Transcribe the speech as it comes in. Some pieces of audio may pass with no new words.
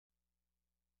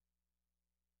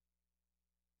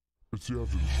It's the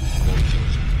after the show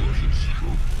podcast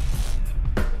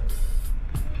precious.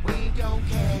 We don't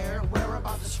care, we're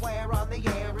about to swear on the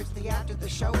air. It's the after the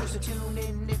show, so tune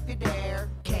in if you dare.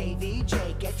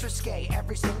 KVJ, get risque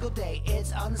every single day.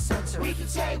 It's uncensored. We can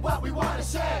say what we want to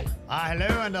say.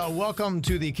 Hello and welcome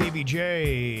to the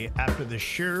KVJ After the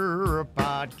Show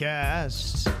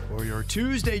podcast for your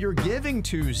Tuesday, your Giving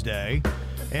Tuesday,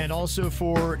 and also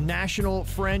for National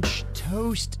French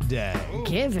Toast Day.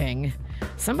 Giving?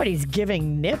 Somebody's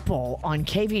giving nipple on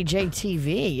KVJ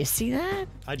TV. You see that?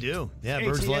 I do. Yeah,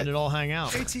 birds letting it all hang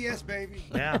out. ATS, baby.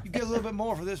 Yeah. You get a little bit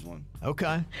more for this one.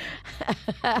 Okay.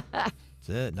 That's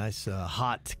it. Nice,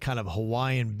 hot, kind of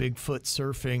Hawaiian Bigfoot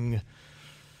surfing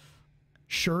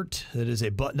shirt that is a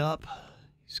button-up.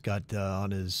 He's got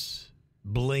on his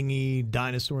blingy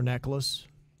dinosaur necklace.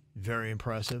 Very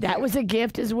impressive. That was a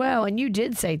gift as well, and you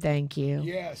did say thank you.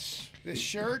 Yes. This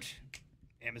shirt,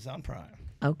 Amazon Prime.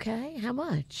 Okay, how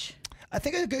much? I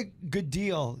think it's a good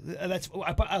deal.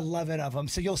 I bought 11 of them,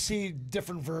 so you'll see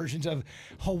different versions of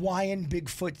Hawaiian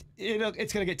Bigfoot.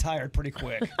 It's gonna get tired pretty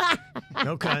quick.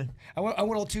 Okay. I went a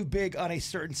little too big on a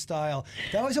certain style.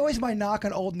 That was always my knock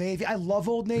on Old Navy. I love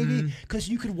Old Navy because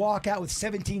you could walk out with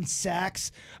 17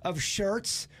 sacks of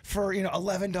shirts for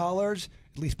 $11.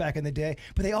 At least back in the day,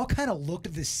 but they all kind of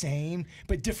looked the same,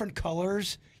 but different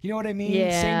colors. You know what I mean?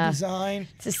 Yeah. Same design.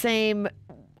 It's the same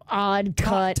odd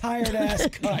cut. Tired ass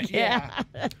cut. Yeah.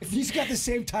 He's got the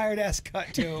same tired ass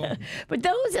cut too. But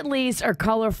those at least are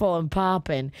colorful and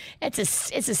popping. It's a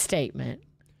statement.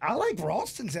 I like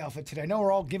Ralston's outfit today. I know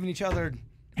we're all giving each other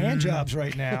hand jobs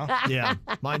right now. Yeah.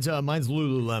 Mine's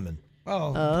Lululemon. Oh,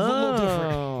 a little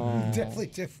different. Definitely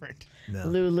different. No.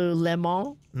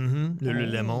 Lululemon.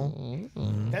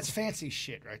 Lululemon. That's fancy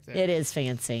shit right there. It is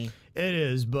fancy. It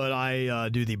is, but I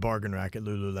do the bargain rack at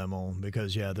Lululemon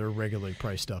because, yeah, their regularly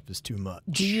priced stuff is too much.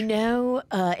 Do you know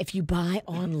if you buy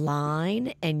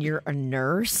online and you're a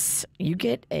nurse, you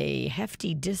get a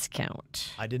hefty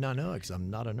discount? I did not know it because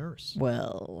I'm not a nurse.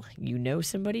 Well, you know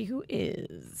somebody who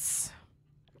is.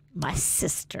 My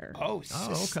sister. Oh,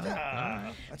 sister. okay.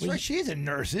 That's right. She is a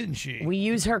nurse, isn't she? We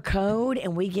use her code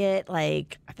and we get I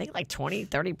think 20,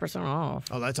 30% off.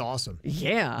 Oh, that's awesome.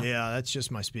 Yeah. Yeah, that's just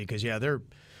my speed because, yeah, their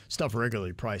stuff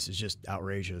regularly priced is just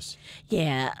outrageous.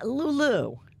 Yeah.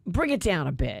 Lulu, bring it down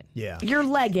a bit. Yeah. Your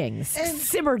leggings. And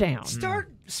simmer down.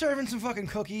 Start serving some fucking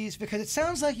cookies because it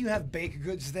sounds like you have baked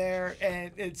goods there,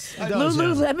 and it's does,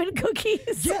 Lululemon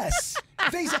cookies? yes.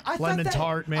 Things I Lemon thought that,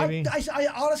 tart, maybe? I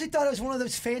honestly thought it was one of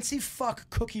those fancy fuck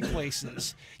cookie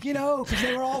places, because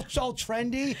they were all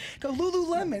trendy. Go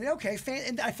Lululemon, okay.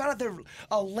 And I found out they're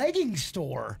a legging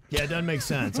store. Yeah, it doesn't make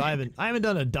sense. I haven't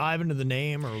done a dive into the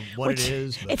name or what it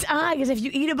is. But. It's odd because if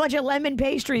you eat a bunch of lemon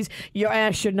pastries, your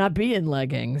ass should not be in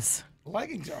leggings.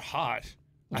 Leggings are hot.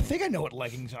 I think I know what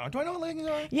leggings are. Do I know what leggings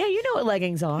are? Yeah, you know what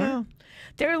leggings are. Yeah.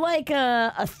 They're like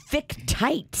a thick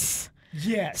tights.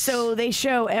 Yes. So they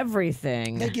show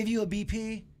everything. They give you a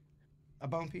BP, a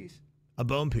bone piece. A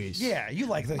bone piece. Yeah, you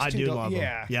like those too. I do don't love you?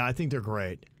 them. Yeah, I think they're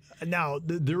great. Now,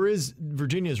 there is,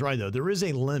 Virginia's right, though. There is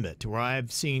a limit to where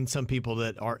I've seen some people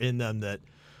that are in them that,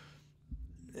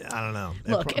 I don't know.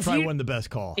 Look, it probably wasn't the best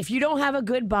call. If you don't have a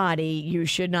good body, you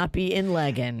should not be in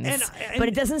leggings. And but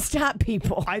it doesn't stop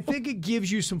people. I think it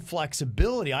gives you some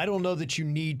flexibility. I don't know that you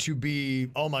need to be,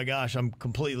 oh my gosh, I'm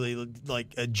completely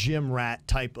like a gym rat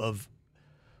type of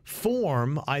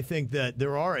form. I think that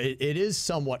it is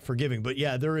somewhat forgiving, but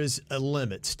yeah, there is a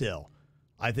limit still.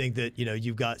 I think that,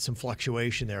 you've got some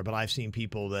fluctuation there, but I've seen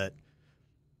people that,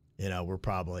 we're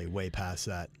probably way past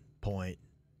that point.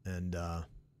 And, I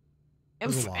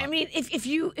mean, if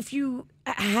you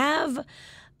have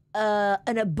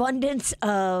an abundance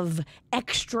of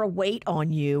extra weight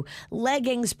on you,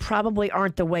 leggings probably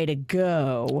aren't the way to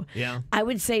go. Yeah. I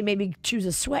would say maybe choose a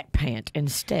sweatpant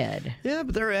instead. Yeah,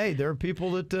 but there are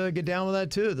people that get down with that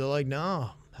too. They're like,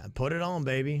 no, put it on,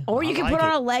 baby. Or you I can like put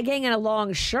on it. a legging and a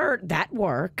long shirt. That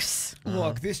works.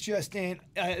 Look, this just in.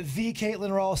 The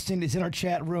Caitlin Ralston is in our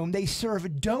chat room. They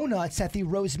serve donuts at the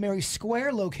Rosemary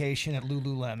Square location at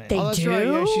Lululemon. They Oh, that's do? right.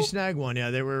 Yeah, she snagged one. Yeah,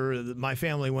 my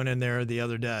family went in there the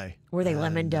other day. Were they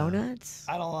lemon donuts?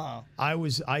 I don't know.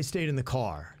 I stayed in the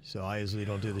car, so I usually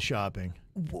don't do the shopping.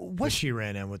 But What's, she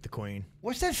ran in with the queen.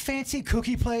 what's that fancy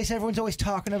cookie place everyone's always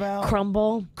talking about?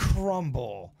 Crumble?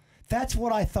 Crumble. That's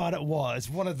what I thought it was.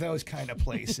 One of those kind of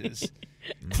places.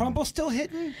 Crumble still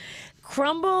hitting?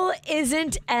 Crumble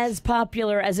isn't as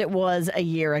popular as it was a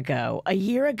year ago. A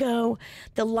year ago,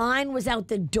 the line was out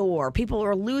the door. People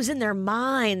were losing their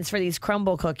minds for these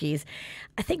crumble cookies.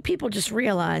 I think people just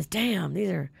realized, damn, these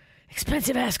are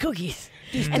expensive ass cookies.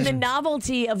 And the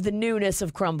novelty of the newness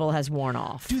of crumble has worn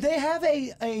off. Do they have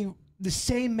the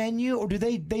same menu, or do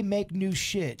they make new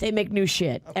shit? They make new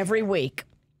shit every week.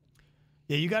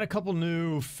 Yeah, you got a couple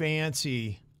new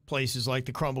fancy places like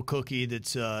the Crumble Cookie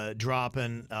that's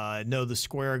dropping. I know the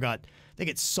Square got, I think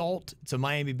it's Salt. It's a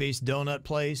Miami-based donut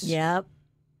place. Yep.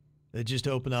 It just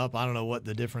opened up. I don't know what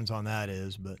the difference on that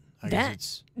is, but I guess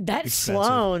it's that expensive.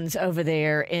 Sloan's over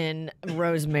there in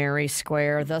Rosemary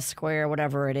Square, the Square,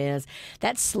 whatever it is.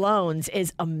 That Sloan's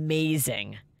is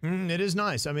amazing. It is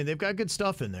nice. I mean, they've got good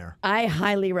stuff in there. I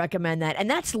highly recommend that. And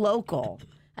that's local.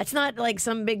 That's not like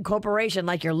some big corporation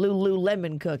like your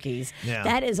Lululemon cookies. Yeah.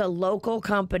 That is a local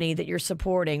company that you're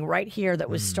supporting right here that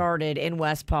was started in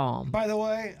West Palm. By the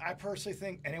way, I personally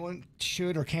think anyone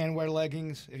should or can wear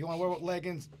leggings. If you want to wear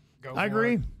leggings, go for I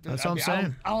agree. it. That's what I'm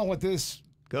saying. I don't know what this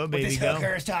Go, baby, this go.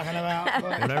 hooker is talking about.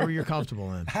 But Whatever you're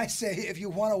comfortable in. I say if you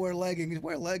want to wear leggings,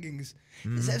 wear leggings.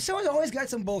 Someone's always got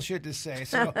some bullshit to say.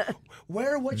 So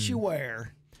wear what you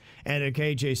wear. And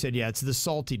KJ said, yeah, it's the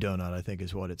Salty Donut, I think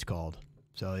is what it's called.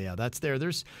 So, yeah, that's there.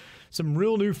 There's some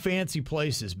real new fancy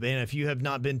places. Man, if you have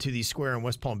not been to the Square in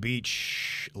West Palm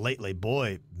Beach lately,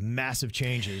 boy, massive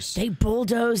changes. They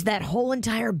bulldozed that whole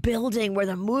entire building where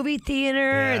the movie theater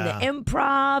and the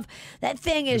improv, that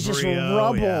thing is just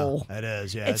rubble. Yeah, it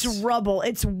is, yeah. It's rubble.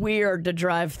 It's weird to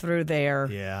drive through there.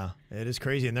 Yeah, it is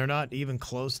crazy. And they're not even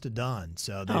close to done.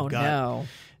 So they've got no.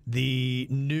 the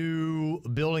new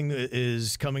building that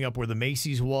is coming up where the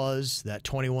Macy's was, that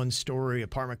 21-story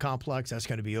apartment complex. That's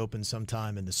going to be open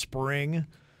sometime in the spring,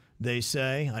 they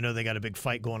say. I know they got a big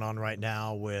fight going on right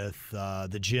now with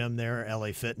the gym there,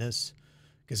 LA Fitness,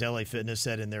 because LA Fitness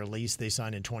said in their lease they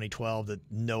signed in 2012 that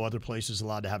no other place is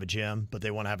allowed to have a gym, but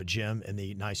they want to have a gym in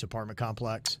the nice apartment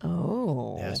complex.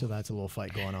 Oh. Yeah, so that's a little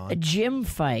fight going on. A gym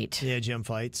fight. Yeah, gym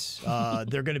fights.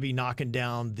 They're going to be knocking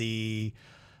down the...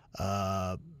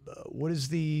 what is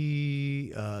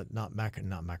the not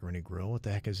macaroni grill? What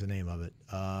the heck is the name of it?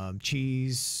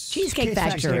 Cheesecake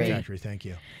Factory. Factory. Thank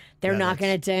you. They're knocking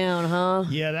it down, huh?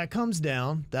 Yeah, that comes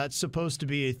down. That's supposed to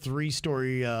be a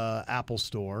 3-story Apple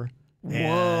store.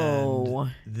 Whoa.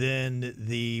 And then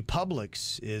the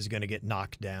Publix is going to get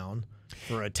knocked down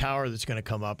for a tower that's going to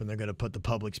come up, and they're going to put the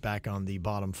Publix back on the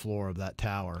bottom floor of that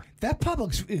tower. That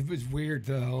Publix is weird,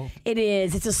 though. It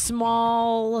is. It's a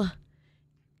small,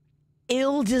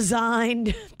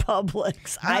 ill-designed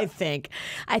Publix, I think.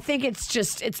 I think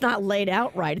it's not laid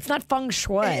out right. It's not feng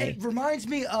shui. It reminds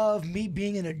me of me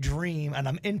being in a dream and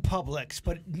I'm in Publix,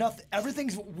 but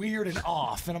everything's weird and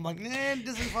off. And I'm like, it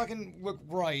doesn't fucking look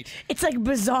right. It's like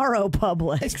Bizarro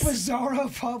Publix. It's Bizarro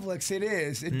Publix. It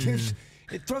is.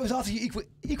 It throws off the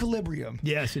equilibrium.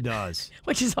 Yes, it does.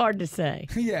 Which is hard to say.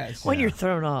 Yes. When you're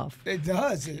thrown off. It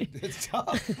does. It's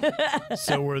tough.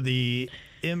 So were the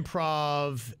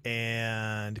Improv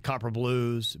and Copper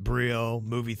Blues, Brio,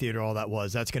 movie theater, all that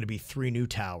that's going to be 3 new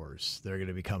towers. They're going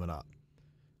to be coming up.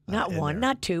 Not one,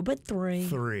 not 2, but 3.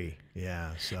 3,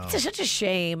 yeah. So it's such a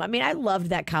shame. I mean, I loved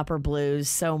that Copper Blues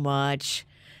so much.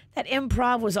 That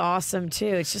Improv was awesome,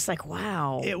 too. It's just like,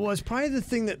 wow. It was probably the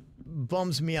thing that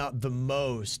bums me out the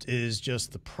most is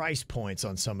just the price points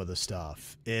on some of the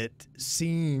stuff. It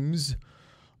seems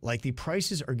like the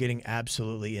prices are getting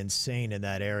absolutely insane in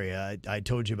that area. I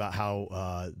told you about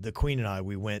how the Queen and I,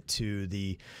 we went to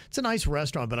it's a nice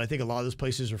restaurant, but I think a lot of those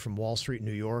places are from Wall Street,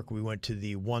 New York. We went to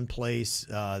the one place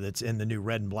that's in the new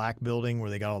Red and Black building where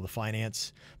they got all the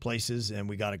finance places, and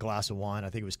we got a glass of wine.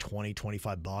 I think it was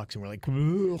 $20-$25, and we're like,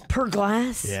 ugh. Per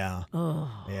glass? Yeah.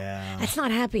 Oh. Yeah. That's not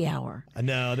happy hour.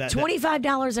 No,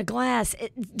 $25 a glass.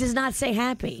 It does not say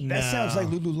happy. That sounds like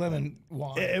Lululemon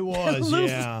wine. It was,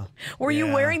 yeah. Were you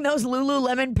wearing those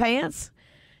Lululemon pants?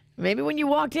 Maybe when you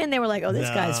walked in, they were like, oh, this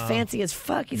guy's fancy as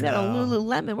fuck. He's got a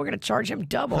Lululemon. We're going to charge him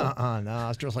double. No, I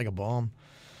was dressed like a bum.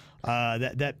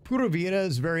 That Pura Vida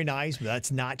is very nice, but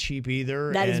that's not cheap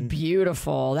either. That is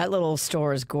beautiful. That little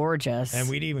store is gorgeous. And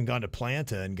we'd even gone to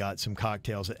Planta and got some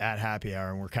cocktails at happy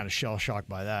hour, and we're kind of shell-shocked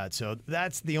by that. So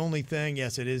that's the only thing.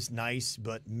 Yes, it is nice,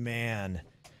 but man,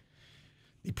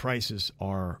 the prices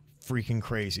are freaking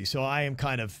crazy. So I am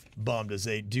kind of bummed as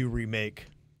they do remake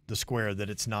the Square that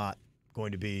it's not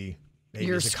going to be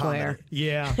your Square.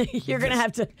 Yeah. you're gonna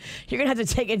have to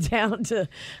take it down to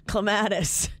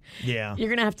Clematis. Yeah. You're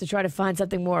gonna have to try to find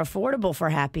something more affordable for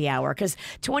happy hour, because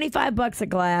 $25 a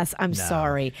glass, I'm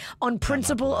sorry. On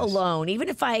principle alone, even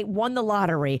if I won the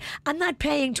lottery, I'm not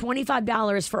paying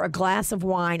 $25 for a glass of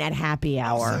wine at happy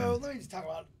hour. So let me just talk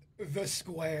about the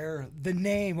Square. The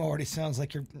name already sounds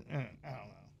like you're I don't know.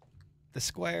 The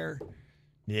Square.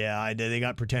 Yeah, they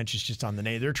got pretentious just on the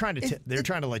name. They're trying to they're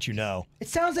trying to let you know. It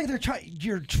sounds like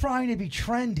you're trying to be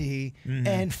trendy,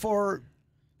 and for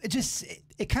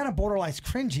it kind of borderlines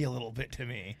cringy a little bit to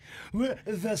me.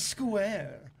 The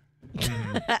Square.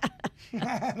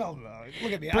 I don't know.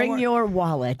 Look at me. Bring your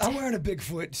wallet. I'm wearing a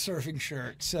Bigfoot surfing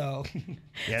shirt, so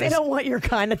Yeah, They don't want your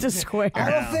kind at the Square. I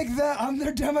don't think that I'm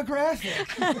their demographic.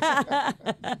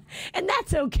 And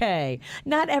that's okay.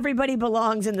 Not everybody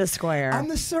belongs in the Square. I'm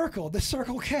the Circle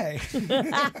K.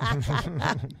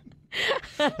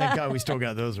 Thank God we still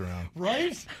got those around.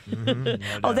 Right?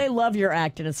 Oh, they love your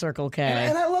act in a Circle K.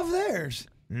 And I love theirs.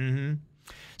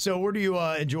 So where do you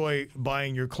enjoy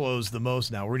buying your clothes the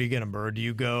most now? Where do you get them, Bird? Do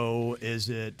you go, is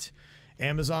it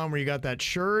Amazon where you got that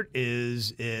shirt?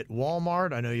 Is it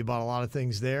Walmart? I know you bought a lot of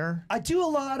things there. I do a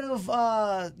lot of,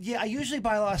 I usually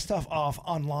buy a lot of stuff off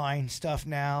online stuff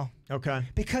now. Okay.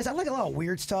 Because I like a lot of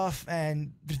weird stuff,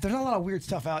 and there's not a lot of weird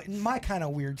stuff out. My kind of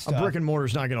weird stuff. A brick and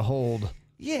mortar's not going to hold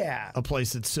Yeah. a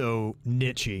place that's so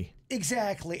niche-y.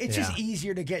 Exactly. It's Yeah. just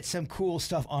easier to get some cool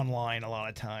stuff online a lot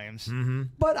of times.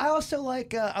 But I also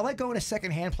like going to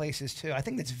secondhand places too. I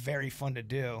think that's very fun to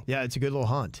do. Yeah, it's a good little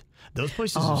hunt. Those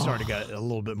places have started to get a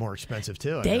little bit more expensive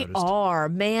too. I They noticed. are,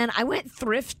 man. I went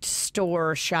thrift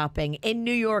store shopping in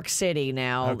New York City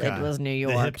now. Okay. It was New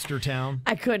The York. hipster town.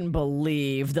 I couldn't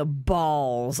believe the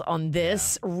balls on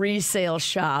this resale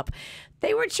shop.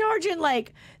 They were charging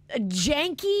like a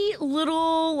janky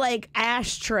little like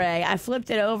ashtray. I flipped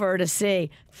it over to see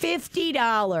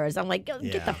 $50. I'm like, get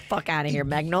Yeah. the fuck out of here,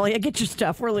 Magnolia. Get your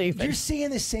stuff. We're leaving. You're seeing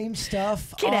the same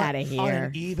stuff Get on, outta on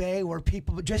here. eBay where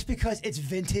people, just because it's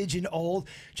vintage and old,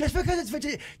 just because it's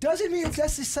vintage, doesn't mean it's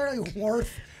necessarily worth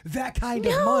that kind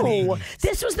of money. No,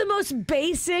 this was the most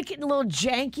basic, little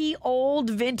janky, old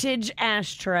vintage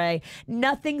ashtray.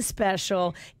 Nothing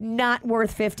special. Not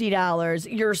worth $50.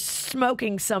 You're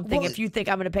smoking something Well, if you think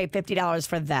I'm going to pay $50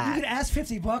 for You that. can ask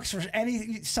 $50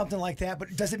 for something like that, but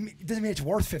it doesn't mean it's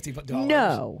worth $50.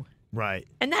 No. Right.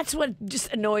 And that's what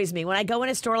just annoys me. When I go in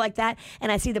a store like that and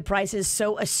I see the prices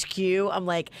so askew, I'm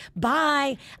like,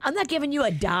 bye. I'm not giving you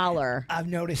 $1. I've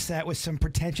noticed that with some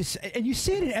pretentious, and you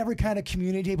see it in every kind of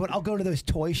community, but I'll go to those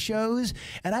toy shows,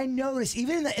 and I notice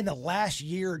even in the last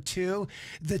year or two,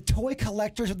 the toy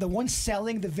collectors, the ones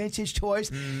selling the vintage toys,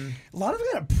 a lot of them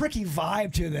got a pricky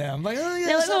vibe to them. Like, oh, yeah,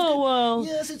 They're like, oh, well.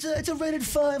 yes, it's a rated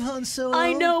 5 Han Solo.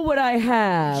 I know what I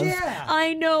have. Yeah.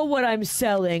 I know what I'm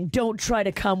selling. Don't try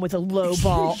to come with a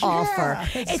lowball Yeah, offer.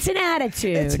 It's an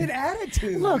attitude. It's an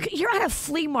attitude. Look, you're at a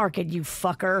flea market, you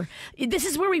fucker. This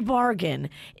is where we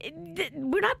bargain.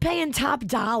 We're not paying top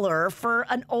dollar for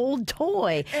an old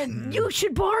toy. And- you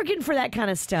should bargain for that kind of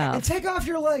And stuff. take off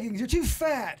your leggings. You're too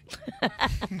fat.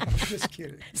 I'm just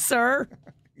kidding. Sir,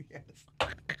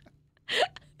 Yes.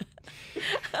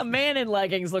 a man in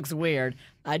leggings looks weird.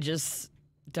 I just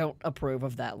don't approve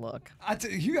of that look.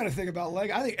 You got to think about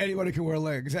leggings. I think anybody can wear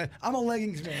leggings. I'm a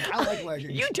leggings man. I like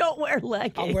leggings. You don't wear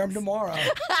leggings. I'll wear them tomorrow.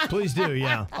 Please do,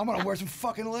 yeah. I'm gonna wear some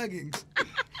fucking leggings.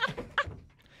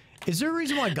 Is there a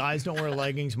reason why guys don't wear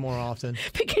leggings more often?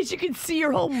 Because you can see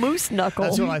your whole moose knuckle.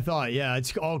 That's what I thought. Yeah,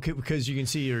 it's all because you can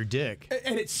see your dick.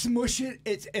 And it smush it.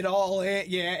 It's it all in.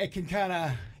 Yeah, it can kind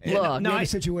of Look, a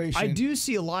situation. I do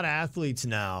see a lot of athletes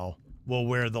now will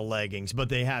wear the leggings, but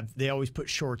they always put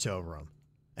shorts over them.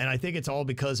 And I think it's all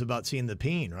because about seeing the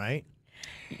peen, right?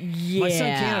 Yeah. My son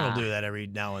Cannon will do that every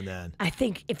now and then. I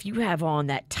think if you have on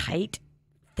that tight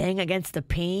thing against the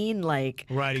peen, like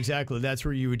Right, exactly. That's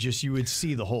where you would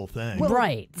see the whole thing. Well,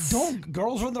 right. Don't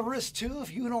girls run the risk too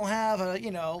if you don't have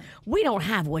a We don't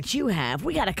have what you have.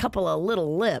 We got a couple of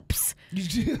little lips. you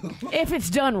do. If it's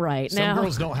done right. Some now,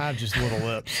 girls don't have just little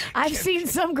lips. I've seen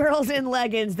some girls in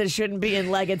leggings that shouldn't be in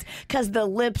leggings because the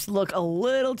lips look a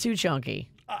little too chunky.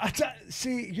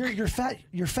 See, you're fat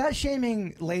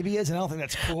shaming labias, and I don't think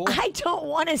that's cool. I don't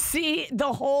want to see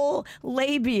the whole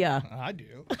labia. I do.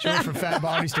 She went from fat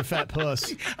bodies to fat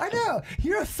puss. I know.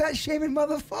 You're a fat shaming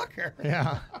motherfucker.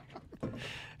 Yeah.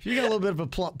 If you got a little bit of a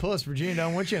plump puss, Virginia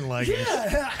don't want you in leggings.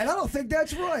 Yeah, and I don't think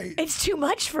that's right. It's too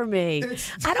much for me.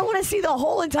 It's- I don't want to see the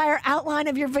whole entire outline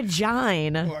of your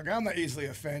vagina. Look, I'm not easily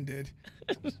offended.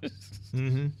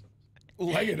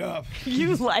 Leg it up.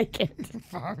 You like it.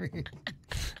 I mean,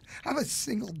 I'm a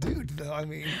single dude, though. I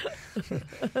mean,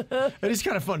 It is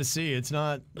kind of fun to see. It's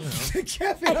not,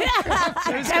 Kevin,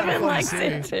 Kevin likes see.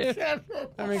 it too.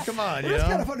 I mean, come on, you it's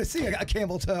kind know? of fun to see a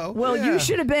camel toe. Well, Yeah. you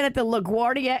should have been at the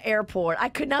LaGuardia airport. I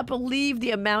could not believe the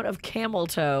amount of camel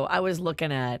toe I was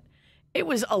looking at. It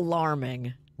was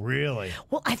alarming. Really?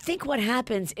 Well, I think what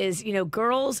happens is,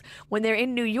 girls, when they're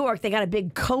in New York, they got a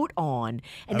big coat on.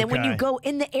 And then when you Okay. go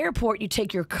in the airport, you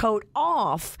take your coat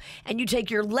off and you take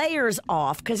your layers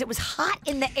off because it was hot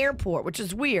in the airport, which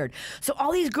is weird. So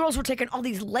all these girls were taking all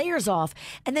these layers off.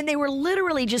 And then they were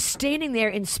literally just standing there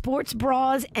in sports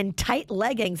bras and tight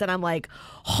leggings. And I'm like,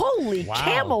 holy Wow.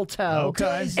 camel toe.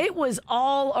 Okay. It was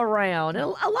all around. And a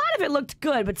lot of it looked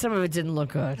good, but some of it didn't look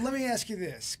good. Let me ask you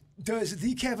this. Does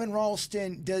the Kevin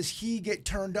Ralston, does he get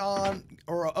turned on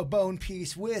or a bone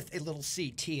piece with a little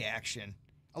CT action?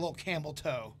 A little camel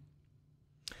toe?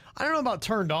 I don't know about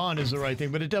turned on is the right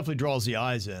thing, but it definitely draws the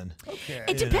eyes in. Okay.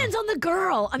 It depends on the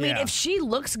girl. I mean, Yeah. if she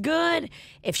looks good,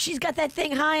 if she's got that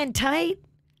thing high and tight,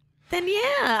 then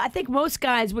yeah, I think most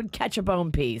guys would catch a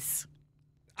bone piece.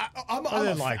 I'm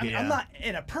didn't like it, yeah. I'm not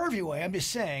in a pervy way. I'm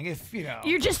just saying if,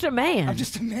 You're just a man. I'm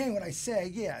just a man when I say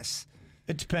yes.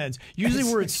 It depends. Usually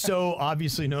where it's so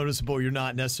obviously noticeable, you're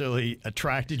not necessarily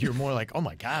attracted. You're more like, oh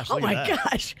my gosh, oh look my at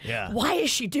that. gosh. Yeah. Why is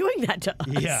she doing that to us?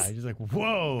 Yeah. You're just like,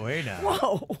 whoa, hey now.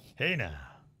 Whoa. Hey now.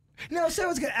 No,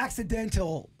 someone's got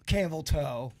accidental camel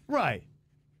toe. Right.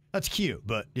 That's cute,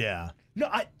 but yeah. No,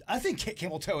 I think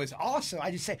camel toe is awesome.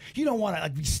 I just say you don't want to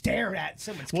like be staring at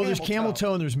someone's Well, camel there's camel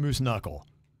toe and there's moose knuckle.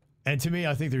 And to me,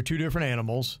 I think they're two different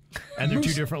animals and they're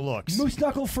two different looks. Moose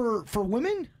knuckle for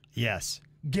women? Yes.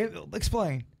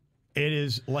 Explain. It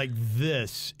is like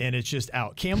this, and it's just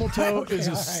out. Camel toe Okay, is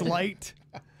a all right. slight.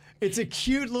 It's a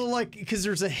cute little because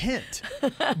there's a hint,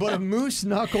 but a moose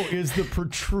knuckle is the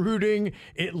protruding.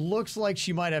 It looks like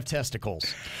she might have testicles.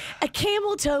 A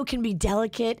camel toe can be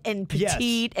delicate and Yes.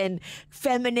 petite and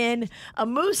feminine. A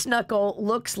moose knuckle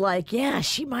looks like, yeah,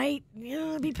 she might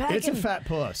be packing. It's a fat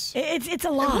puss. It's a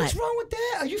And lot. what's wrong with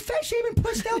that? Are you fat shaming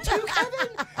puss now too,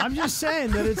 Kevin? I'm just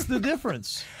saying that it's the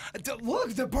difference.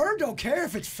 Look, the bird don't care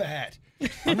if it's fat.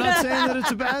 I'm not saying that it's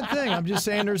a bad thing. I'm just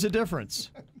saying there's a difference.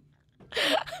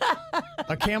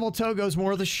 A camel toe goes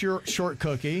more the short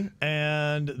cookie,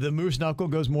 and the moose knuckle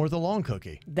goes more the long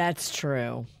cookie. That's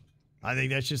true. I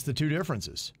think that's just the two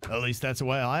differences. At least that's the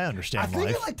way I I understand think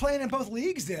life. I like playing in both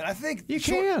leagues. Then I think You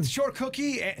can. short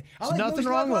cookie. I like nothing moose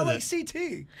wrong knuckle, with I like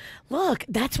CT. Look,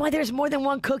 that's why there's more than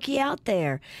one cookie out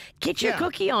there. Get your Yeah.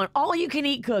 cookie on. All you can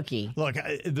eat cookie. Look,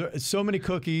 there are so many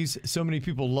cookies. So many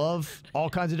people love all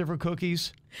kinds of different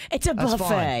cookies. It's a That's buffet.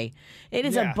 fine. It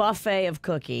is Yeah. a buffet of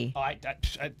cookie. Oh,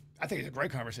 I think it's a great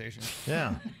conversation.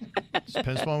 Yeah. Just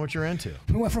depends upon what you're into.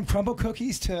 We went from crumble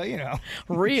cookies to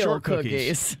Real Short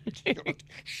cookies.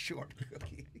 short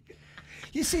cookie.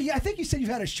 You see, I think you said you've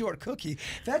had a short cookie.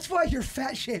 That's why you're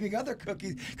fat shaming other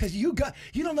cookies because you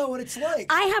don't know what it's like.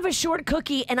 I have a short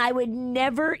cookie, and I would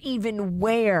never even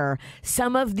wear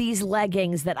some of these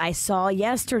leggings that I saw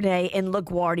yesterday in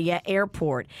LaGuardia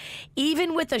Airport.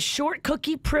 Even with a short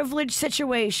cookie privilege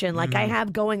situation like I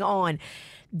have going on,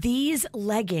 these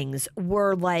leggings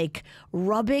were like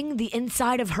rubbing the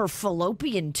inside of her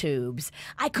fallopian tubes.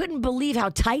 I couldn't believe how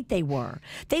tight they were.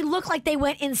 They looked like they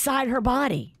went inside her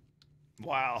body.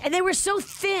 Wow. And they were so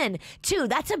thin, too.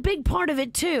 That's a big part of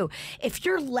it, too. If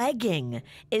your legging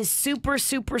is super,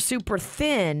 super, super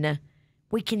thin,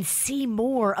 we can see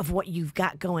more of what you've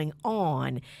got going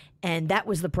on. And that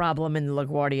was the problem in the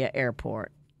LaGuardia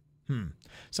Airport.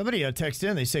 Somebody texted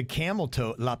in. They said camel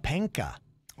toe, la penca.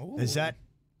 Is that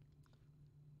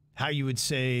how you would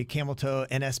say camel toe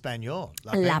in Espanol?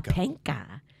 La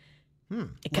penca.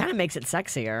 It kind of makes it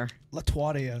sexier.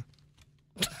 LaTuadia.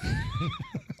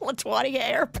 LaGuardia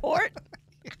Airport.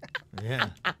 Yeah.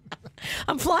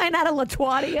 I'm flying out of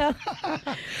LaGuardia.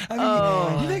 I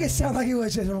mean, you make it sound like it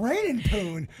was just raining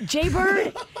poon.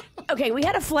 Jaybird, okay, we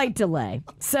had a flight delay.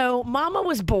 So Mama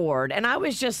was bored, and I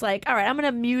was just like, all right, I'm going to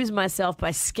amuse myself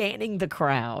by scanning the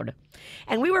crowd.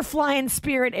 And we were flying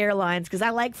Spirit Airlines because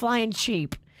I like flying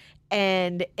cheap.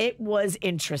 And it was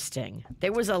interesting.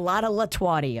 There was a lot of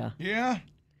LaGuardia. Yeah.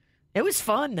 It was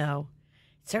fun, though.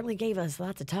 It certainly gave us a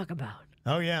lot to talk about.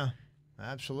 Oh, yeah.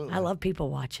 Absolutely. I love people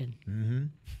watching.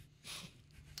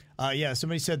 Yeah,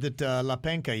 somebody said that la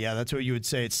penca, yeah, that's what you would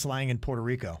say. It's slang in Puerto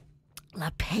Rico. La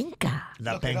penca.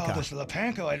 La Look at all penca. this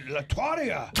LaPanco and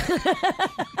LaTuadia.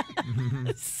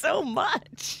 So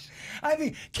much. I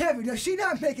mean, Kevin, does she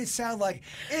not make it sound like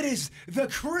it is the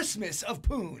Christmas of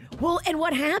poon? Well, and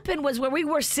what happened was where we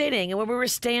were sitting and where we were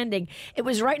standing, it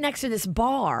was right next to this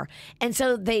bar. And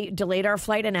so they delayed our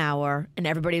flight an hour, and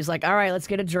everybody was like, all right, let's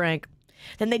get a drink.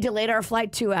 Then they delayed our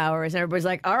flight 2 hours, and everybody's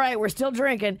like, all right, we're still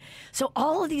drinking. So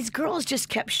all of these girls just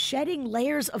kept shedding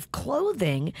layers of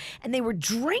clothing, and they were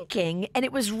drinking, and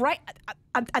it was right.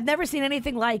 I've never seen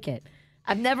anything like it.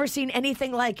 I've never seen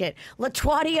anything like it.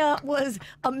 LaTuadia was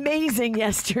amazing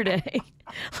yesterday.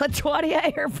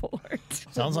 LaGuardia Airport.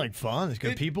 Sounds like fun. There's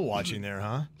good people watching there,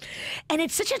 huh? And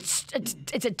it's such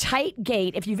it's a tight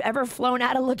gate. If you've ever flown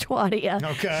out of LaGuardia.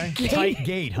 Okay. Tight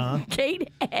gate, huh? Gate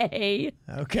A.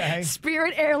 Okay.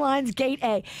 Spirit Airlines Gate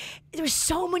A. There were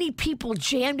so many people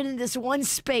jammed into this one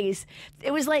space.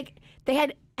 It was like they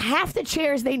had half the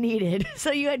chairs they needed.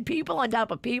 So you had people on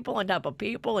top of people on top of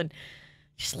people, and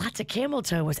just lots of camel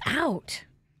toe was out.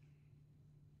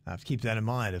 I have to keep that in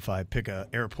mind if I pick a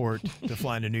airport to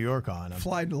fly into New York on.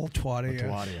 Fly to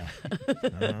LaGuardia.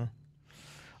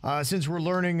 Since we're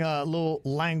learning a little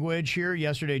language here,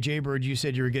 yesterday, Jaybird, you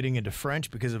said you were getting into French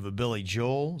because of a Billy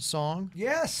Joel song.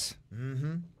 Yes.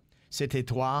 Mm-hmm. C'était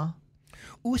toi.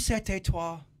 Où c'était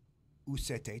toi? Où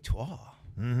c'était toi?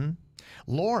 Mm-hmm.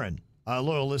 Lauren, a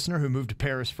loyal listener who moved to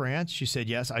Paris, France, she said,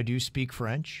 yes, I do speak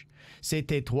French.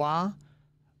 C'était toi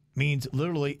means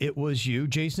literally it was you.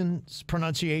 Jason's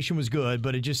pronunciation was good,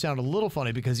 but it just sounded a little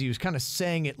funny because he was kind of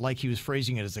saying it like he was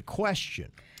phrasing it as a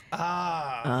question. See,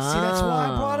 that's why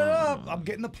I brought it up. I'm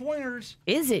getting the pointers.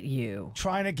 Is it you?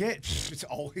 Trying to get, it's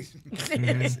always me.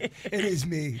 It is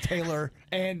me, Taylor,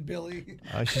 and Billy.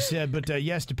 She said, but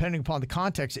yes, depending upon the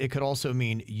context, it could also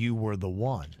mean you were the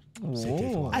one.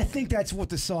 I think that's what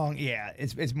the song,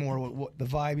 it's more what the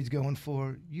vibe he's going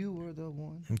for. You were the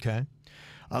one. Okay.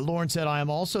 Lauren said, I am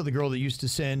also the girl that used to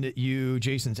send you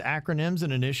Jason's acronyms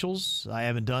and initials. I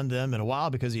haven't done them in a while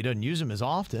because he doesn't use them as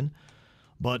often.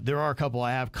 But there are a couple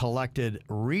I have collected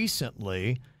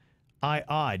recently.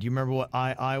 I. Do you remember what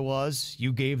I was?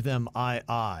 You gave them I,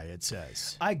 it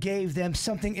says. I gave them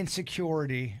something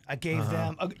insecurity. I gave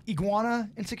them iguana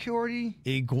insecurity.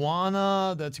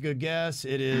 Iguana, that's a good guess.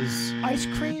 It is ice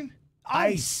cream.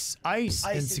 Ice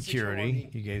insecurity.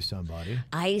 You gave somebody.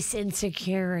 Ice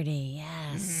insecurity,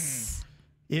 yes.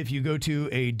 If you go to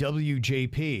a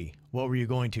WJP, what were you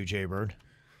going to, Jaybird?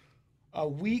 A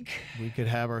week. We could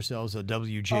have ourselves a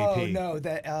WJP. Oh no,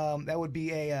 that would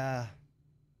be a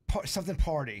something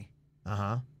party.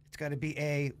 It's got to be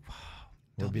a.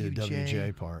 What would be the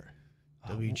WJ part?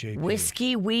 WJP.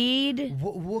 Whiskey, weed.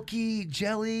 Wookie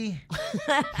jelly.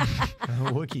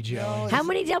 Wookie jelly. How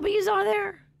many W's are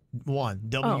there? One.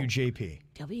 WJP.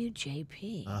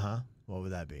 WJP. What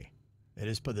would that be? It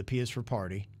is, but the P is for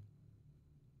party.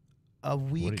 A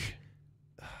week.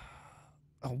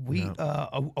 A week.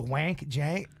 No. A wank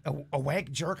jank. A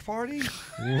wank jerk party.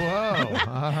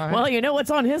 Whoa. Well, you know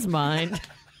what's on his mind.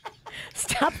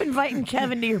 Stop inviting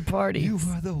Kevin to your parties. You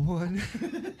are the one.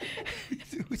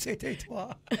 C'était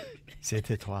toi.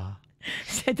 C'était toi.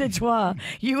 C'était toi.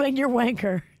 You and your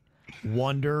wanker.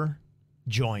 Wonder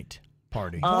joint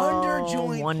party. Wonder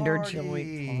joint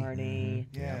party.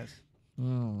 Yes.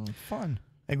 Fun.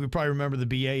 I think we probably remember the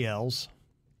BALs.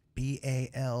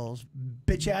 BALs.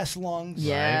 Bitch ass lungs.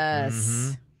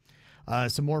 Yes.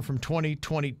 Right? Some more from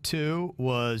 2022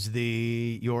 was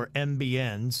your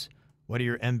MBNs. What are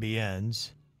your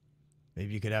MBNs?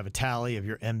 Maybe you could have a tally of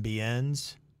your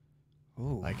MBNs.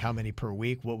 Ooh. Like how many per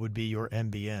week? What would be your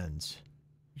MBNs?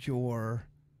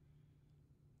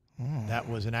 That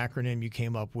was an acronym you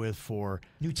came up with for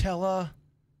Nutella.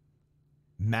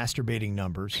 Masturbating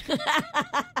numbers. Your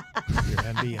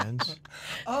MBNs.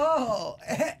 Oh.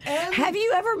 Have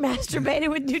you ever masturbated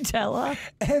with Nutella?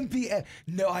 MBN.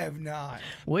 No, I have not.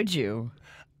 Would you?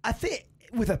 I think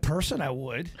with a person I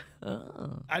would.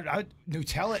 I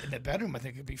Nutella in the bedroom, I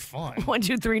think it'd be fun. 1,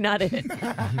 2, 3, not it.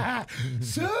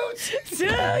 Suits.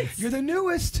 Suits. You're the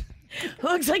newest.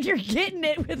 Looks like you're getting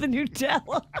it with the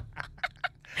Nutella.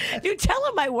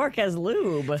 Nutella might work as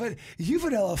lube. But you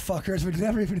vanilla fuckers would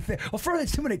never even think. Well, first,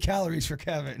 it's too many calories for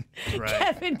Kevin. Right.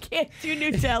 Kevin can't do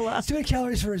Nutella. It's too many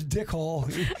calories for his dick hole.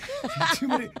 Too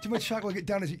much chocolate get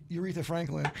down his Aretha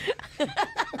Franklin.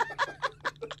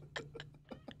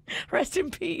 Rest in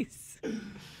peace.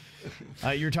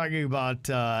 You're talking about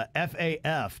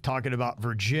FAF, talking about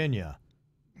Virginia.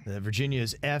 Virginia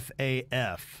is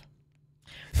FAF.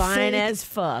 Fine as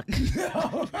fuck.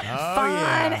 Oh,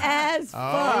 Fine as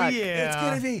fuck. Oh, yeah. It's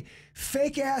going to be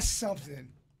fake ass something.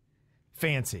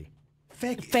 Fancy.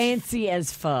 Fancy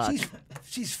as fuck.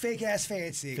 She's fake ass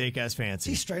fancy. Fake ass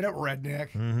fancy. She's straight up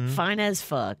redneck. Mm-hmm. Fine as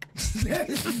fuck.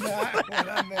 That's not what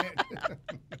I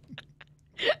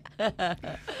meant.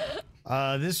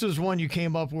 This was one you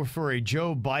came up with for a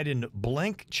Joe Biden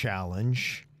blink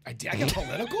challenge. I got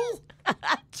political?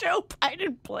 Joe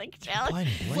Biden blink challenge.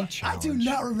 Biden blink challenge. I do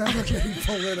not remember getting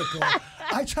political.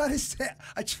 I try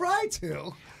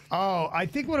to. Oh, I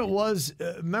think what it was,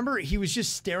 remember he was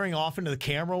just staring off into the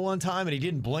camera one time and he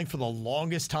didn't blink for the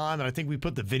longest time. And I think we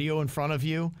put the video in front of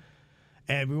you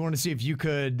and we wanted to see if you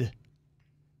could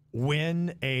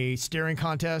win a staring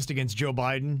contest against Joe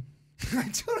Biden. I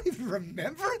don't even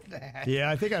remember that. Yeah,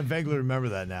 I think I vaguely remember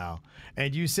that now.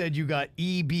 And you said you got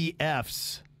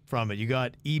EBFs from it. You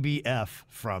got EBF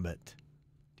from it.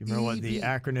 Do you remember what the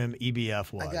acronym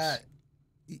EBF was? I got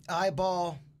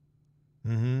eyeball.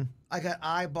 Mm-hmm. I got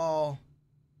eyeball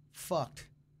fucked.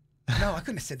 No, I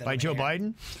couldn't have said that. By Joe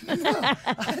Biden? No,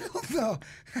 I don't know.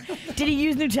 Did he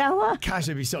use Nutella? Gosh,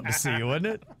 that'd be something to see, wouldn't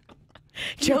it?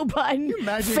 Joe Biden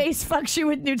imagine face fucks you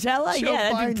with Nutella? Joe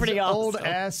Yeah, that'd be Biden's pretty awesome. old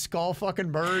ass skull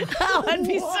fucking bird. Oh, that'd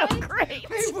be so What? great.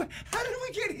 Wait, how did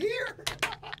we get here?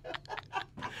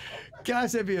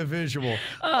 Gosh, that'd be a visual.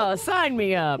 Oh, sign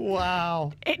me up.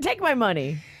 Wow. Hey, take my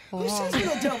money. Who says we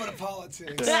don't delve into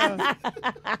politics?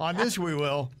 On this we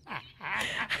will.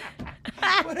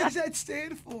 What does that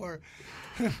stand for?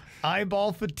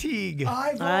 Eyeball fatigue.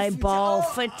 Eyeball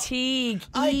Oh, fatigue.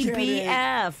 I get it.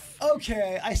 EBF.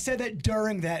 Okay, I said that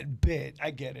during that bit.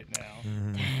 I get it now.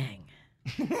 Dang.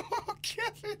 Oh,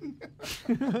 Kevin.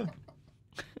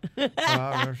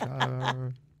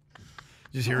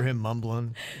 Just hear him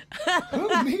mumbling.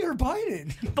 Who, me or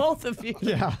Biden? Both of you.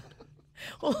 Yeah.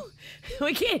 Well,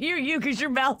 we can't hear you because your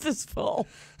mouth is full.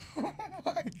 Oh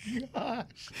my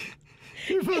gosh.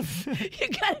 You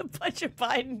got a bunch of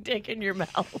Biden dick in your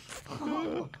mouth.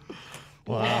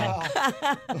 Wow.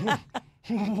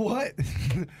 What?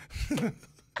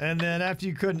 And then after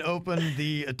you couldn't open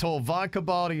the Atoll vodka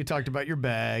bottle, you talked about your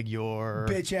bag, your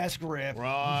Bitch ass grip.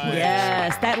 Right.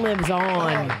 Yes, that lives Oh,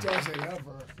 on. it doesn't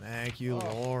ever. Thank you,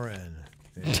 Lauren.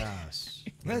 Yes.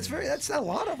 That's a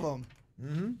lot of them.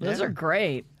 Those are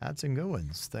great. That's some good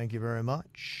ones. Thank you very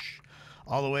much.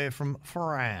 All the way from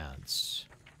France.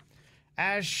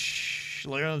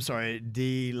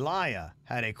 Delia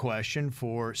had a question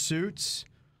for Suits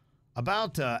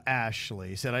about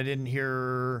Ashley. Said, I didn't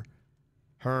hear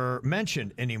her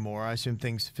mentioned anymore. I assume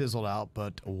things fizzled out,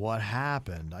 but what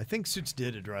happened? I think Suits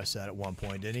did address that at one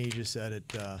point, didn't he? He just said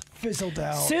it. Fizzled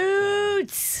out.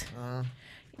 Suits!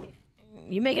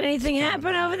 You making anything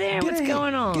happen over there? What's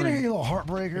going on? Get here, you little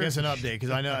heartbreaker. I guess an update, because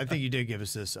I think you did give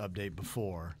us this update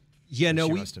before. Yeah, no,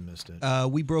 She we must have missed it.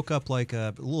 we broke up like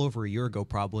a little over a year ago,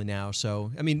 probably now.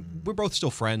 So, I mean, we're both still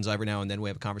friends. Every now and then we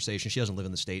have a conversation. She doesn't live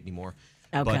in the state anymore.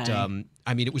 Okay. But,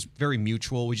 I mean, it was very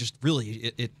mutual. We just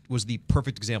really, it was the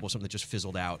perfect example of something that just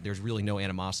fizzled out. There's really no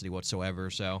animosity whatsoever.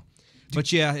 So,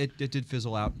 but yeah, it did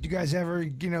fizzle out. Do you guys ever,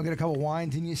 get a couple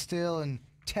wines in you still and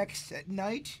text at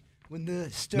night when the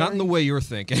story? Not in the way you're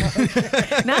thinking.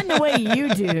 Not in the way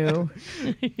you do.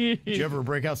 Did you ever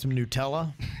break out some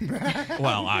Nutella?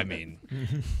 Well, I mean,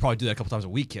 probably do that a couple times a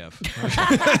week, Kev.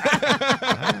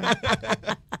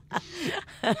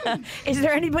 Is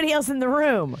there anybody else in the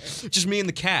room? Just me and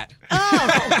the cat.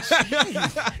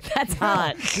 That's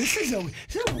hot. This is a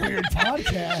weird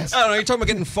podcast. I don't know. You're talking about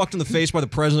getting fucked in the face by the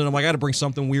president. I'm like, I got to bring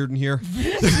something weird in here.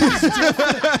 But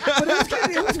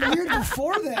it was weird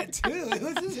before that, too.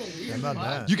 This is a weird How about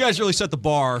that? You guys really set the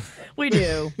bar. We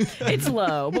do. It's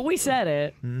low, but we said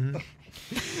it. I'm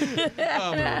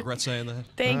gonna regret saying that.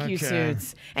 Thank you, Okay.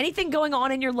 Suits. Anything going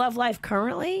on in your love life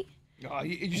currently?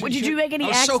 Did you make any I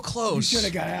was acts? so close. You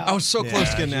shoulda got out. I was so close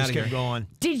to getting out just of here. kept going.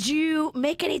 Did you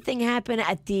make anything happen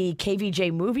at the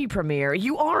KVJ movie premiere?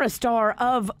 You are a star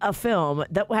of a film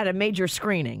that had a major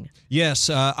screening. Yes,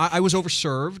 I was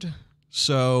overserved.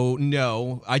 So,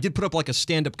 no. I did put up like a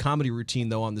stand-up comedy routine,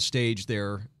 though, on the stage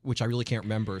there, which I really can't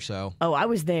remember, so. Oh, I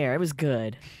was there. It was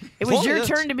good. It was Well, your yes.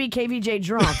 turn to be KVJ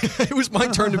drunk. It was my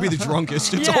turn to be the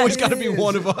drunkest. It's Yes, always got to it be is.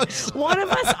 one of us. One of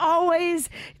us always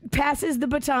passes the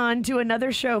baton to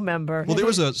another show member. Well, there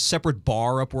was a separate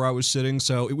bar up where I was sitting,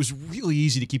 so it was really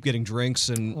easy to keep getting drinks.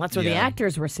 And Well, that's where the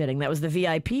actors were sitting. That was the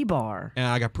VIP bar. And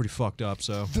I got pretty fucked up,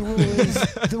 so.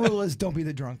 The rule is don't be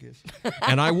the drunkest.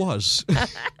 And I was.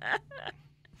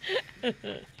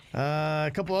 A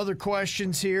couple other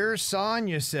questions here.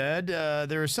 Sonia said,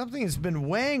 there is something that's been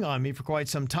weighing on me for quite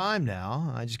some time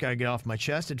now. I just got to get off my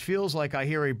chest. It feels like I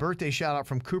hear a birthday shout out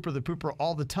from Cooper the Pooper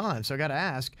all the time. So I got to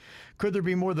ask, could there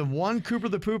be more than one Cooper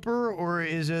the Pooper, or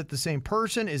is it the same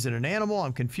person? Is it an animal?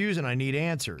 I'm confused and I need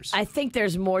answers. I think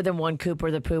there's more than one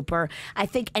Cooper the Pooper. I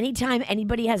think anytime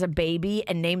anybody has a baby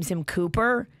and names him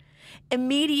Cooper,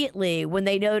 immediately when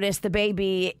they notice the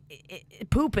baby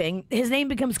pooping, his name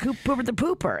becomes Cooper the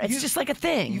Pooper. It's just like a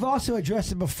thing. You've also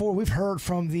addressed it before. We've heard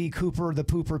from the Cooper the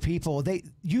Pooper people. They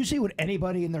usually, when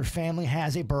anybody in their family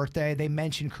has a birthday, they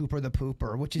mention Cooper the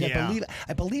Pooper, which is Yeah.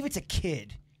 I believe it's a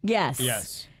kid. Yes.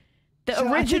 Yes. The So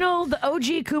I original, the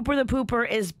OG Cooper the Pooper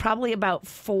is probably about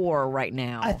 4 right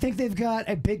now. I think they've got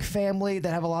a big family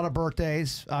that have a lot of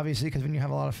birthdays, obviously, because when you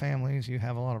have a lot of families, you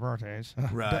have a lot of birthdays.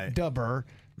 Right. Dubber.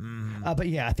 But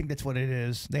yeah, I think that's what it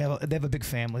is. They have a big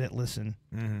family that listen.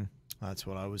 That's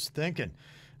what I was thinking.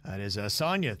 That is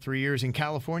Sonia, 3 years in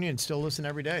California and still listen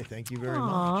every day. Thank you very much.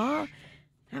 Aw.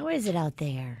 How is it out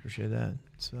there? Appreciate that.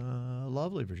 It's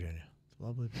lovely, Virginia. It's a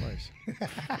lovely place.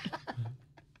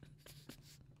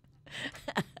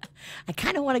 I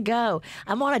kind of want to go.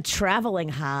 I'm on a traveling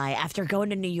high after going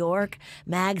to New York.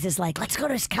 Mags is like, let's go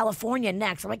to California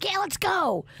next. I'm like, yeah, let's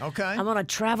go. Okay. I'm on a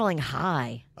traveling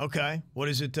high. Okay. What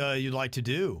is it you'd like to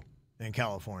do in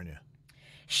California?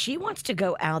 She wants to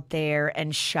go out there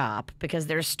and shop because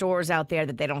there's stores out there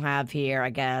that they don't have here, I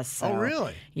guess. So, Oh,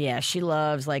 really? Yeah, she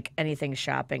loves like anything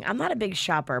shopping. I'm not a big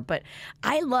shopper, but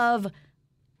I love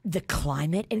the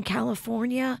climate in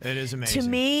California. It is amazing. To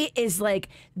me, is like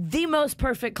the most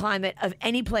perfect climate of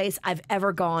any place I've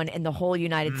ever gone in the whole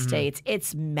United States.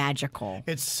 It's magical.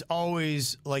 It's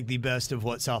always like the best of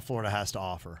what South Florida has to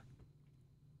offer.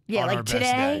 Yeah, on our like best today,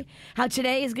 day. how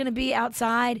today is going to be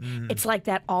outside. It's like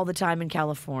that all the time in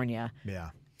California. Yeah.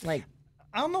 Like,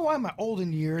 I don't know why in my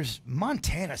olden years,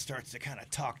 Montana starts to kind of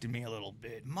talk to me a little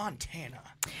bit. Montana.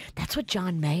 that's what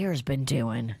John Mayer's been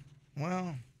doing.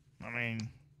 Well, I mean,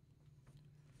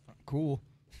 cool.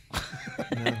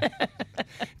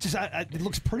 Just, it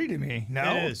looks pretty to me.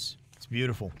 No, It is. It's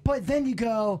beautiful. But then you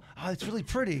go, oh, it's really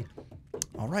pretty.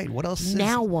 All right, what else?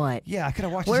 Now what? Yeah, I could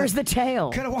have watched. Where's the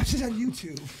tail? Could have watched this on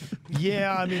YouTube.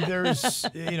 Yeah, I mean, there's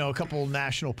a couple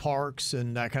national parks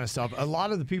and that kind of stuff. A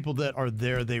lot of the people that are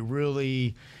there, they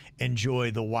really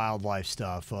enjoy the wildlife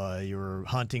stuff. You're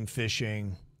hunting,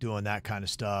 fishing, doing that kind of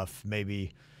stuff.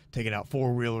 Maybe taking out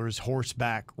four-wheelers,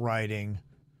 horseback riding.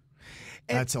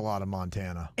 That's a lot of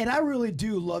Montana. And I really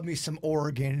do love me some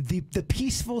Oregon. The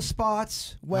peaceful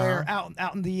spots where out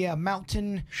in the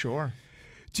mountain. Sure.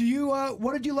 Do you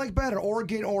what did you like better,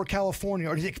 Oregon or California,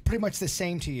 or is it pretty much the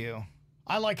same to you?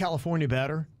 I like California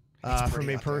better for pretty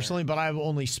me out there. personally, but I've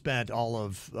only spent all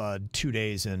of 2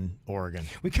 days in Oregon.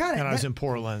 We kind And I was of in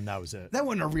Portland, and that was it. that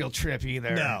wasn't a real trip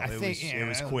either. No, I think it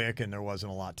was quick, and there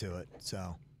wasn't a lot to it.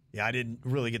 So, yeah, I didn't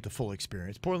really get the full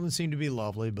experience. Portland seemed to be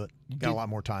lovely, but got a lot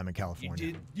more time in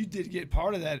California. You did get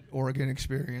part of that Oregon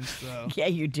experience, though. Yeah,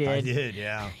 you did. I did,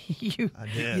 yeah. You I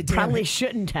did. probably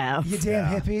shouldn't have. You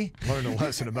damn Yeah. hippie. Learned a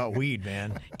lesson about weed,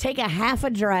 man. Take a half a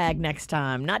drag next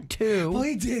time, not two. Well,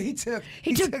 he did.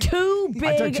 He took two big,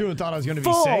 I took two and thought I was going to be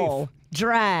full safe.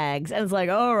 drags, and was like,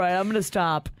 all right, I'm going to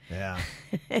stop. Yeah.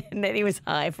 And then he was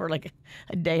high for like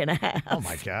a day and a half. Oh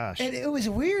my gosh. And it was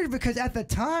weird because at the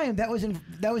time that was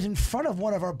in front of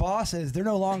one of our bosses. They're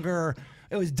no longer.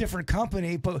 It was a different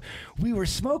company, but we were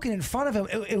smoking in front of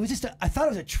him. It was just I thought it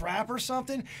was a trap or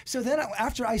something. So then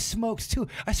after I smoked too,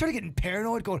 I started getting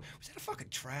paranoid, going, "Was that a fucking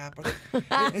trap?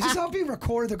 Is this all being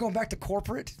recorded? They're going back to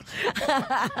corporate."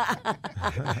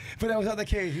 But that was not the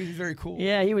case. He was very cool.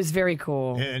 Yeah, he was very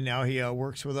cool. And now he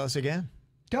works with us again.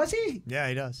 Does he? Yeah,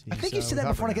 he does. I think you said that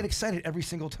before, and I get excited every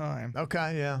single time.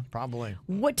 Okay, yeah, probably.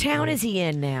 What town is he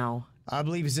in now? I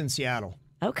believe he's in Seattle.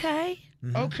 Okay.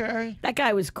 Okay. That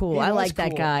guy was cool. He I was like that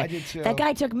cool. guy. I did too. That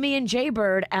guy took me and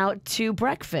Jaybird out to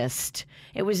breakfast.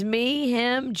 It was me,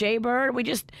 him, Jaybird. We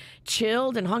just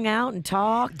chilled and hung out and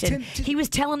talked. And he was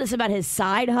telling us about his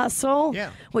side hustle,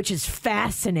 Yeah. which is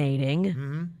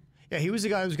fascinating. Yeah, he was the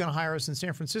guy who was going to hire us in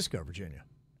San Francisco, Virginia.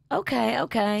 Okay,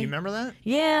 okay. Do you remember that?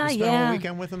 Yeah, We spent a yeah. whole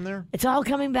weekend with him there. It's all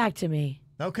coming back to me.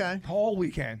 Okay. Whole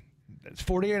weekend. It's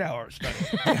 48 hours.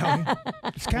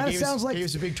 It kind of sounds like he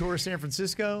was a big tour of San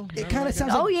Francisco. it kind of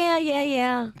sounds Oh, like yeah, yeah,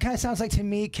 yeah. kind of sounds like to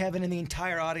me, Kevin, and the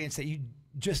entire audience that you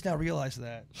just now realized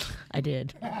that. I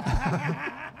did.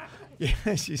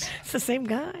 Yeah, she's It's the same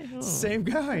guy. Oh. same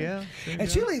guy. Yeah, same And guy.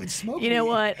 she don't even smoke. You know weed.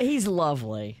 what? He's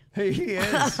lovely. He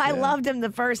is. I yeah. loved him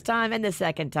the first time and the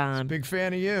second time. Big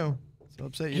fan of you. So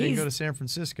upset you didn't He's- go to San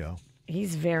Francisco.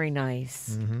 He's very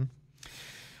nice.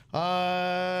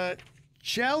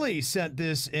 Shelly sent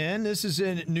this in. This is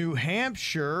in New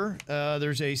Hampshire.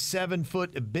 There's a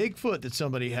 7-foot Bigfoot that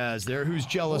somebody has there. Who's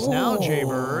jealous now, Jay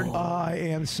Bird? I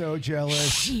am so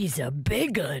jealous. She's a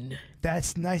big un.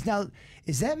 That's nice. Now,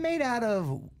 is that made out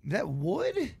of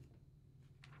wood?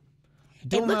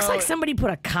 It looks like somebody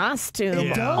put a costume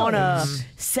It on a does.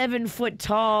 7-foot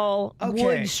tall Okay.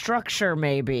 wood structure,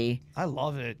 maybe. I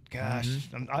love it. Gosh,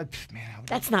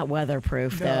 That's not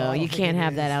weatherproof, No, I though. don't You think can't it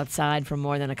have that is. outside for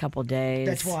more than a couple days.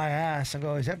 that's why I asked. I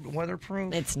go, is that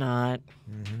weatherproof? It's not.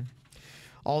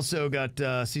 Also got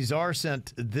Cesar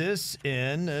sent this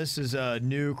in. This is a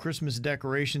new Christmas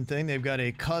decoration thing. They've got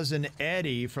a Cousin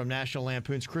Eddie from National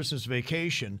Lampoon's Christmas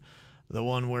Vacation, the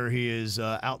one where he is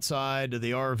outside of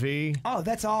the RV. Oh,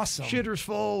 that's awesome. Shitter's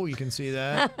full. You can see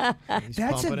that. He's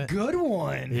That's pumping a it. good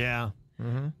one. Yeah.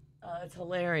 It's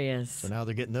hilarious. So now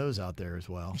they're getting those out there as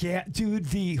well. Yeah, dude,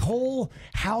 the whole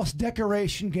house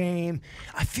decoration game,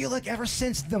 I feel like ever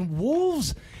since the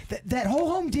Wolves, that whole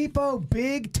Home Depot,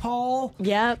 big, tall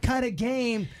kind of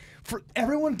game, for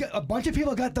everyone, a bunch of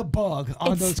people got the bug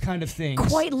on those kind of things.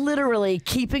 Quite literally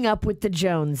keeping up with the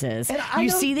Joneses. And you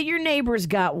see that your neighbor's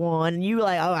got one, and you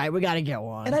like, all right, we got to get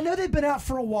one. And I know they've been out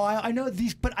for a while. I know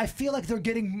these, but I feel like they're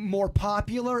getting more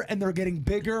popular, and they're getting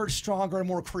bigger, stronger, and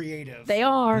more creative. They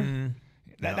are.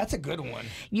 That's a good one.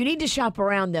 You need to shop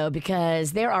around, though,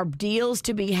 because there are deals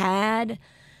to be had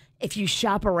if you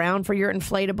shop around for your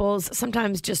inflatables.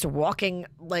 Sometimes just walking,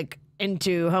 like,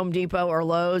 into Home Depot or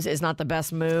Lowe's is not the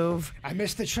best move. I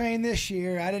missed the train this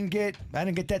year. I didn't get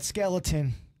that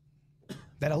skeleton.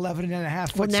 That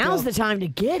 11.5 foot. Well, now's the time to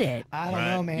get it. I don't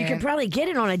know, man. You can probably get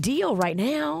it on a deal right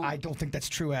now. I don't think that's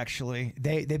true, actually.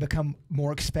 They become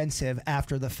more expensive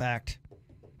after the fact.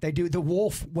 They do. The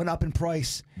Wolf went up in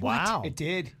price. Wow. What? It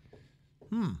did.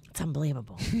 It's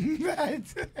unbelievable.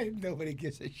 Nobody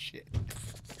gives a shit.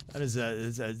 That is,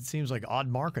 it seems like odd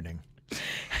marketing.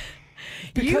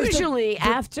 Usually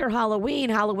after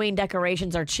Halloween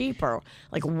decorations are cheaper.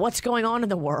 Like, what's going on in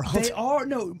the world? They are.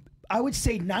 No, I would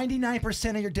say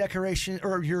 99% of your decoration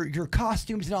or your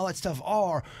costumes and all that stuff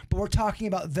are, but we're talking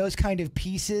about those kind of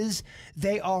pieces.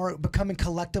 They are becoming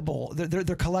collectible.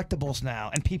 They're collectibles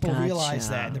now, and people realize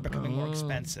that, and they're becoming more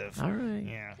expensive. All right.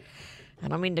 Yeah. I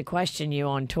don't mean to question you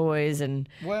on toys and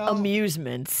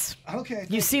amusements. Okay.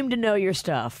 You seem to know your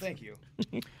stuff. Thank you.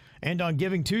 And on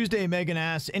Giving Tuesday, Megan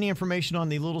asks, any information on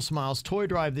the Little Smiles toy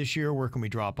drive this year? Where can we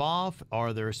drop off?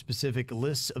 Are there specific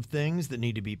lists of things that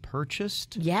need to be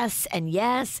purchased? Yes, and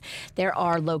yes. There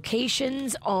are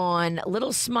locations on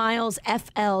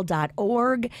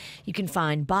littlesmilesfl.org. You can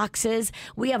find boxes.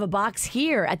 We have a box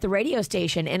here at the radio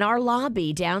station in our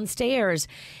lobby downstairs.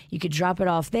 You could drop it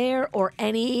off there or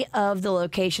any of the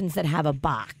locations that have a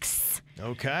box.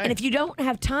 Okay. And if you don't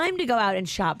have time to go out and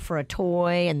shop for a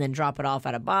toy and then drop it off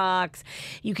at a box,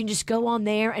 you can just go on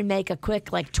there and make a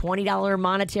quick like $20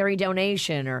 monetary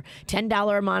donation or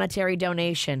 $10 monetary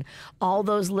donation. All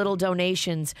those little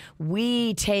donations,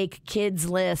 we take kids'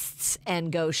 lists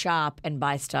and go shop and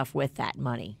buy stuff with that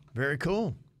money. Very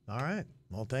cool. All right.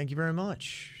 Well, thank you very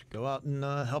much. Go out and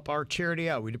help our charity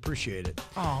out. We'd appreciate it.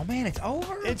 Oh, man, it's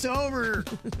over? It's over.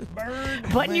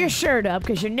 Bird. Button your shirt up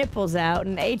because your nipple's out,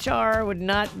 and HR would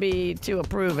not be too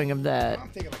approving of that. I'm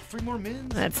thinking like 3 more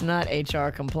minutes. That's not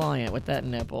HR compliant with that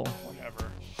nipple. Whatever.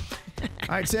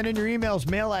 All right, send in your emails,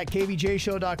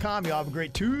 mail@kvjshow.com. Y'all have a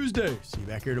great Tuesday. See you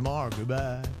back here tomorrow.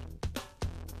 Goodbye.